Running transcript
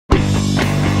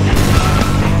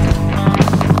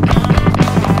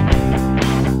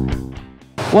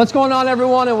What's going on,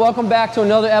 everyone, and welcome back to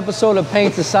another episode of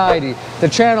Paint Society, the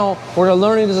channel where the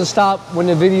learning doesn't stop when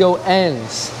the video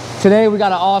ends. Today we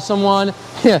got an awesome one.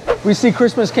 We see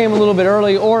Christmas came a little bit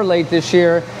early or late this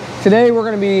year. Today we're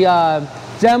going to be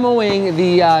demoing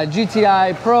the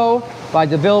GTi Pro by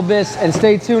DeVilbiss, and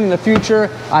stay tuned in the future.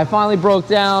 I finally broke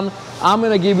down. I'm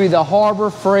going to give you the Harbor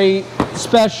Freight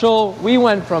Special. We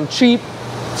went from cheap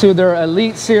to their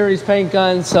Elite Series paint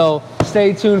guns, so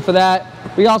stay tuned for that.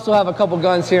 We also have a couple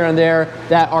guns here and there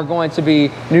that are going to be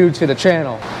new to the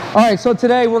channel. All right, so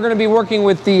today we're going to be working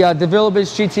with the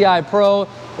DeVilbiss GTi Pro.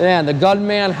 And the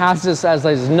Gunman has this as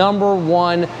his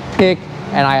 #1 pick,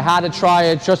 and I had to try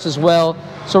it just as well.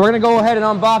 So we're going to go ahead and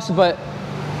unbox it, but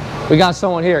we got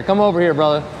someone here. Come over here,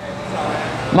 brother.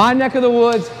 My neck of the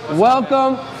woods.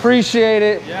 Welcome. Appreciate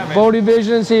it. Yeah, Bodie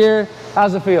Vision's here.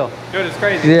 How's it feel? Good, it's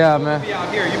crazy. Yeah, it's cool man. to be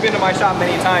out here. You've been to my shop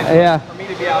many times. Yeah. For me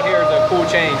to be out here is a cool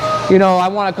change. You know, I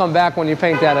want to come back when you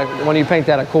paint that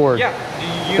Accord. Yeah,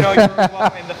 you know you're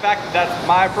welcome, and the fact that that's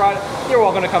my product, you're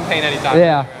welcome to come paint anytime.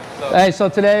 Yeah. So. Hey, so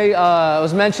today it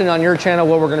was mentioned on your channel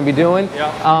what we're going to be doing.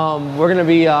 Yeah. We're going to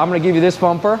be. I'm going to give you this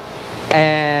bumper,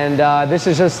 and this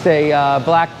is just a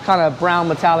black kind of brown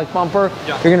metallic bumper.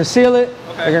 Yeah. You're going to seal it.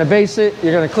 Okay. You're going to base it.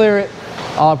 You're going to clear it.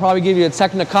 I'll probably give you a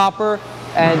Tekna Copper,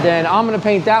 and then I'm going to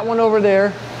paint that one over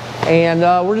there. And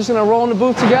we're just gonna roll in the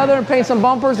booth together and paint some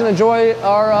bumpers and enjoy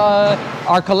our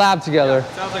collab together.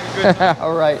 Yeah, sounds like a good time.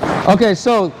 All right. Okay,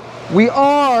 so we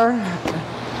are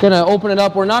gonna open it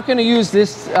up. We're not gonna use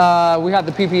this. We have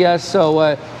the PPS,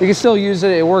 so you can still use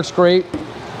it. It works great.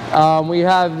 We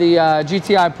have the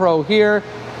GTi Pro here.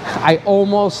 I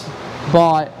almost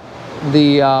bought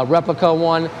the replica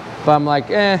one, but I'm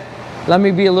like, let me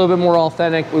be a little bit more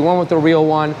authentic. We went with the real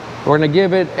one. We're gonna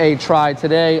give it a try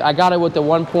today. I got it with the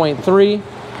 1.3.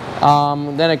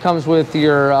 Then it comes with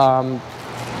your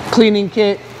cleaning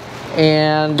kit,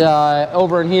 and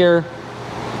over in here,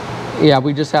 yeah,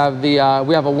 we just have the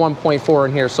we have a 1.4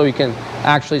 in here, so you can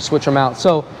actually switch them out.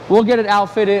 So we'll get it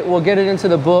outfitted, we'll get it into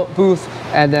the booth,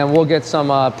 and then we'll get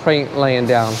some paint laying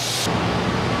down.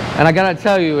 And I gotta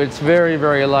tell you, it's very,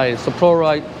 very light. It's the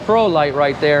Pro Lite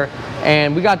right there,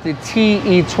 and we got the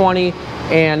TE20.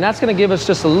 And that's gonna give us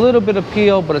just a little bit of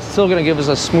peel, but it's still gonna give us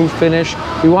a smooth finish.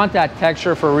 We want that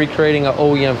texture for recreating an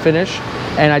OEM finish.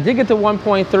 And I did get the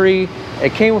 1.3.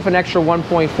 It came with an extra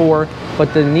 1.4,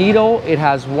 but the needle, it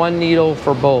has one needle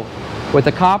for both. With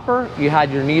the copper, you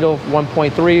had your needle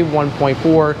 1.3,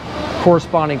 1.4,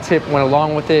 corresponding tip went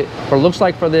along with it. But it looks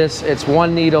like for this, it's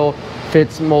one needle,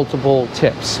 fits multiple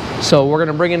tips. So we're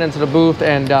gonna bring it into the booth,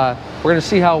 and we're gonna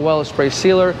see how well it sprays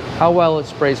sealer, how well it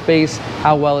sprays base,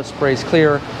 how well it sprays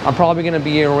clear. I'm probably gonna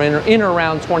be in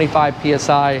around 25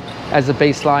 PSI as a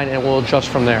baseline, and we'll adjust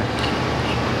from there.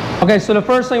 Okay, so the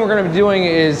first thing we're gonna be doing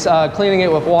is cleaning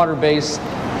it with water-based.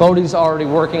 Bodie's already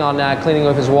working on that, cleaning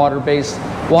with his water-based.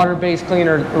 Water-based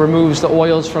cleaner removes the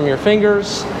oils from your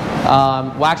fingers.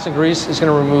 Wax and grease is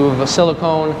gonna remove a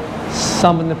silicone,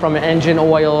 something from an engine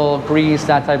oil, grease,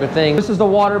 that type of thing. This is the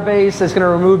water base. It's going to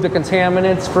remove the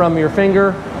contaminants from your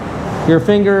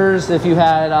fingers. If you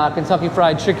had Kentucky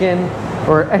Fried Chicken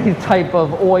or any type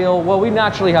of oil, well, we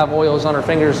naturally have oils on our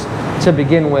fingers to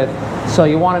begin with, so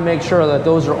you want to make sure that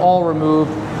those are all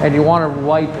removed, and you want to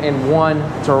wipe in one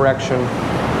direction.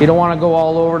 You don't want to go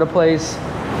all over the place,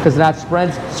 because that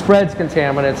spreads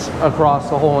contaminants across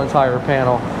the whole entire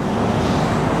panel.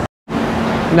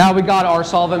 Now we got our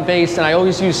solvent based, and I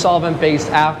always use solvent based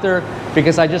after,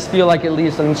 because I just feel like it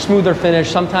leaves a smoother finish.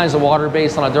 Sometimes the water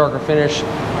based on a darker finish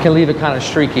can leave it kind of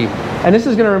streaky. And this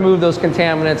is going to remove those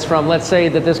contaminants from, let's say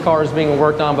that this car is being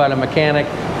worked on by the mechanic.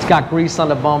 It's got grease on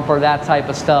the bumper, that type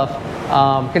of stuff.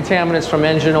 Contaminants from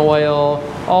engine oil,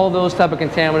 all those type of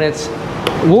contaminants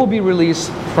will be released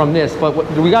from this, but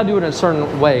we got to do it in a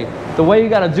certain way. The way you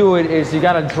got to do it is you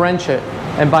got to drench it.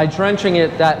 And by drenching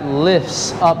it, that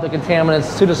lifts up the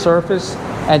contaminants to the surface,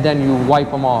 and then you wipe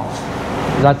them off.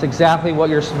 That's exactly what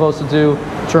you're supposed to do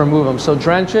to remove them. So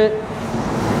drench it,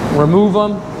 remove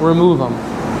them, remove them.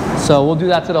 So we'll do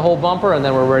that to the whole bumper, and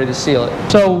then we're ready to seal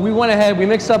it. So we went ahead, we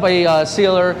mixed up a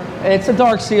sealer. It's a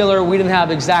dark sealer. We didn't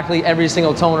have exactly every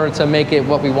single toner to make it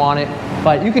what we wanted,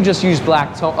 but you could just use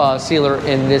black sealer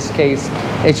in this case.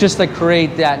 It's just to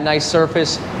create that nice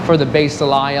surface for the base to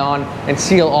lie on and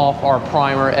seal off our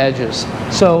primer edges.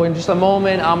 So in just a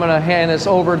moment, I'm gonna hand this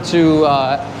over to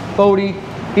Bodie.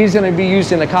 He's gonna be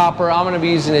using the copper. I'm gonna be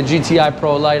using the GTi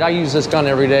Pro Lite. I use this gun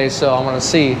every day, so I'm gonna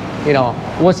see, you know,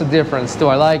 what's the difference? Do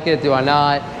I like it? Do I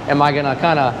not? Am I gonna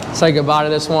kind of say goodbye to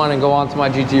this one and go on to my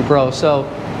GT Pro? So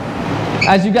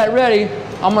as you get ready,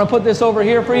 I'm gonna put this over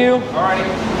here for you. Alrighty.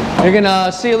 You're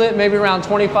gonna seal it maybe around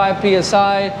 25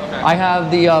 psi. Okay. I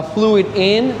have the fluid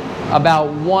in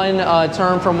about 1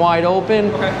 turn from wide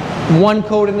open. Okay. 1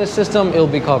 coat in this system, it'll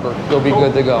be covered. You'll be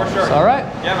good to go. For sure. All right?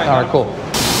 Yeah, man. All right, cool.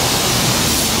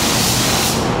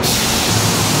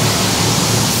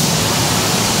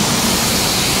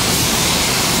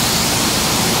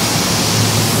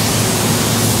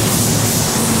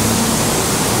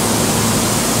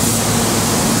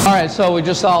 All right, so we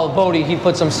just saw Bodie, he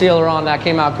put some sealer on, that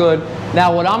came out good.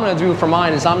 Now what I'm gonna do for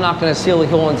mine is I'm not gonna seal the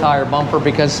whole entire bumper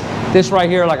because this right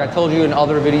here, like I told you in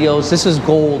other videos, this is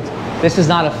gold. This is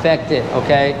not affected,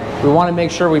 okay? We wanna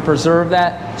make sure we preserve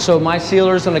that. So my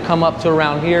sealer is gonna come up to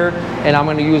around here and I'm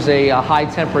gonna use a high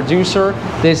temp reducer.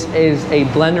 This is a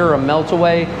blender, a melt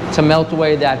away, to melt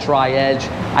away that dry edge.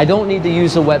 I don't need to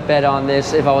use a wet bed on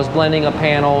this. If I was blending a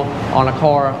panel on a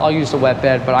car, I'll use the wet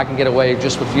bed, but I can get away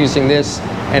just with using this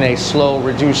and a slow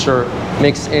reducer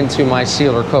mixed into my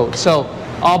sealer coat. So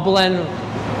I'll blend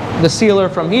the sealer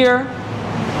from here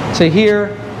to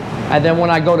here, and then when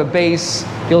I go to base,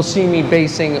 you'll see me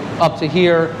basing up to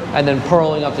here and then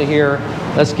purling up to here.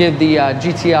 Let's give the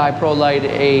GTi Pro Lite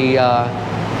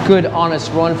a good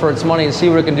honest run for its money and see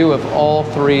what it can do with all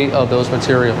 3 of those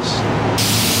materials.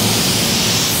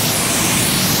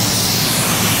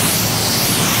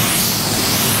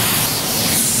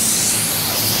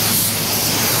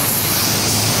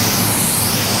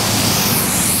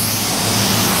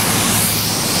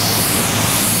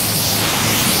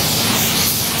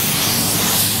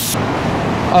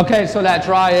 Okay, so that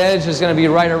dry edge is going to be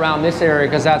right around this area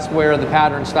because that's where the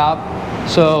pattern stopped.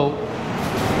 So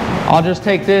I'll just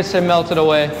take this and melt it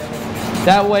away.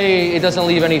 That way it doesn't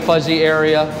leave any fuzzy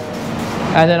area.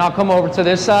 And then I'll come over to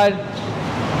this side,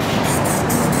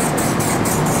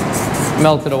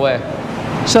 melt it away.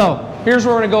 So here's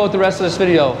where we're going to go with the rest of this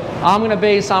video. I'm going to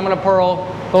base, I'm going to purl,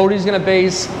 Bodie's going to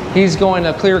base, he's going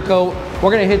to clear coat. We're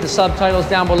going to hit the subtitles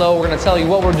down below. We're going to tell you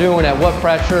what we're doing at what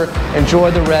pressure. Enjoy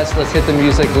the rest. Let's hit the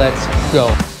music. Let's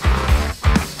go.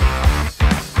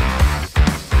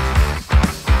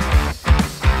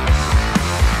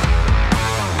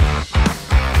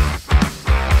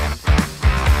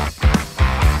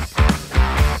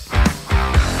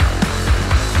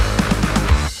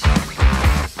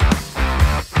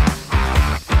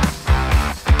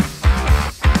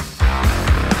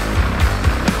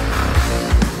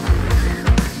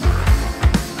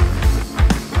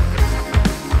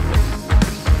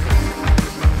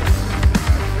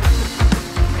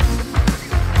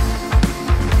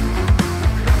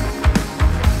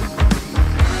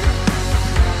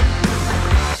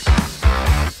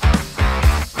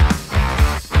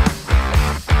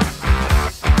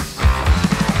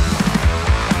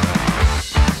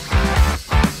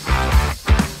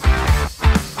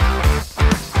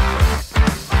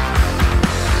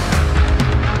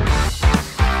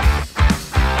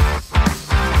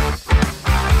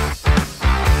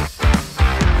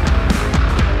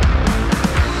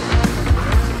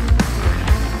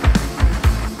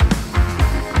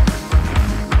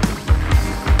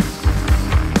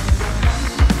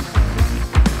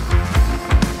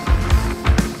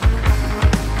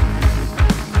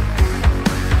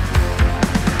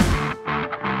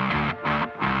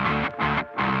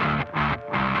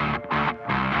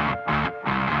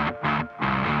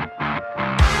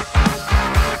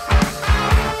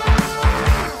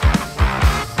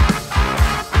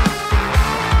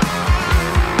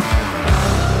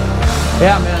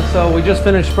 Yeah, man, so we just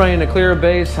finished spraying the clear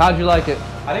base. How'd you like it?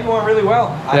 I think it went really well.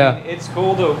 Yeah. I mean, it's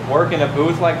cool to work in a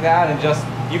booth like that and just,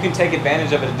 you can take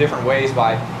advantage of it in different ways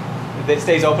by, if it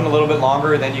stays open a little bit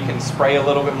longer, then you can spray a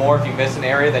little bit more. If you miss an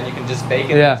area, then you can just bake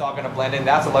it. Yeah. It's all going to blend in.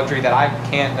 That's a luxury that I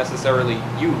can't necessarily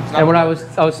use. And when I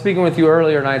was speaking with you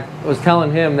earlier, and I was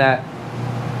telling him that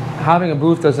having a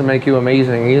booth doesn't make you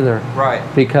amazing either. Right.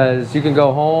 Because you can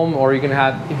go home or you can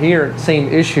have here same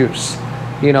issues.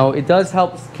 You know, it does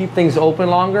help keep things open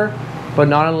longer, but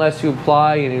not unless you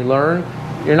apply and you learn,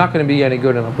 you're not going to be any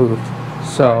good in a booth.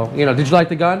 So, you know, did you like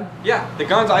the gun? Yeah, the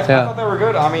guns, I thought they were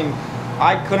good. I mean,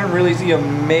 I couldn't really see a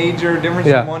major difference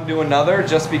from one to another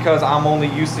just because I'm only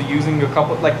used to using a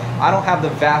couple, like, I don't have the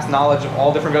vast knowledge of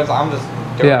all different guns. I'm just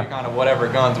dirty kind of whatever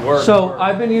guns work. So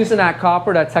I've been using that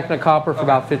copper, that Tekna Copper for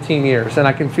about 15 years, and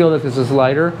I can feel that this is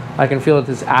lighter. I can feel that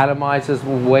this atomizes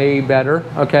way better,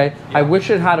 okay? Yeah. I wish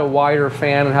it had a wider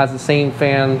fan. It has the same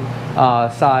fan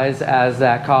size as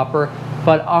that copper,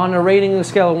 but on a rating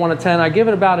scale of 1 to 10, I give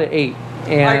it about an 8.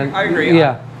 And I agree.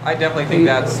 Yeah. I definitely think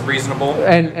that's reasonable.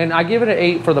 And I give it an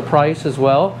 8 for the price as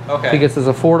well. Okay. Because it's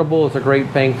affordable, it's a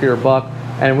great bang for your buck.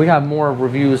 And we have more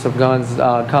reviews of guns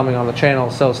coming on the channel,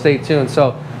 so stay tuned.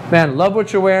 So Man, love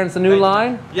what you're wearing. It's a new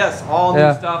line. Yes, all new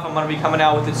stuff. I'm going to be coming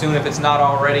out with it soon. If it's not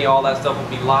already, all that stuff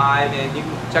will be live, and you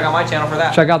can check out my channel for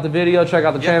that. Check out the video, check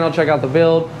out the channel, check out the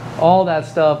build, all that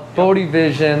stuff. Bodie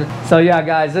Vision. So yeah,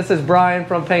 guys, this is Brian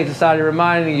from Paint Society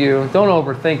reminding you, don't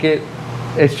overthink it.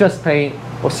 It's just paint.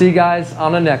 We'll see you guys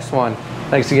on the next one.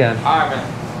 Thanks again. All right,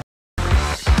 man.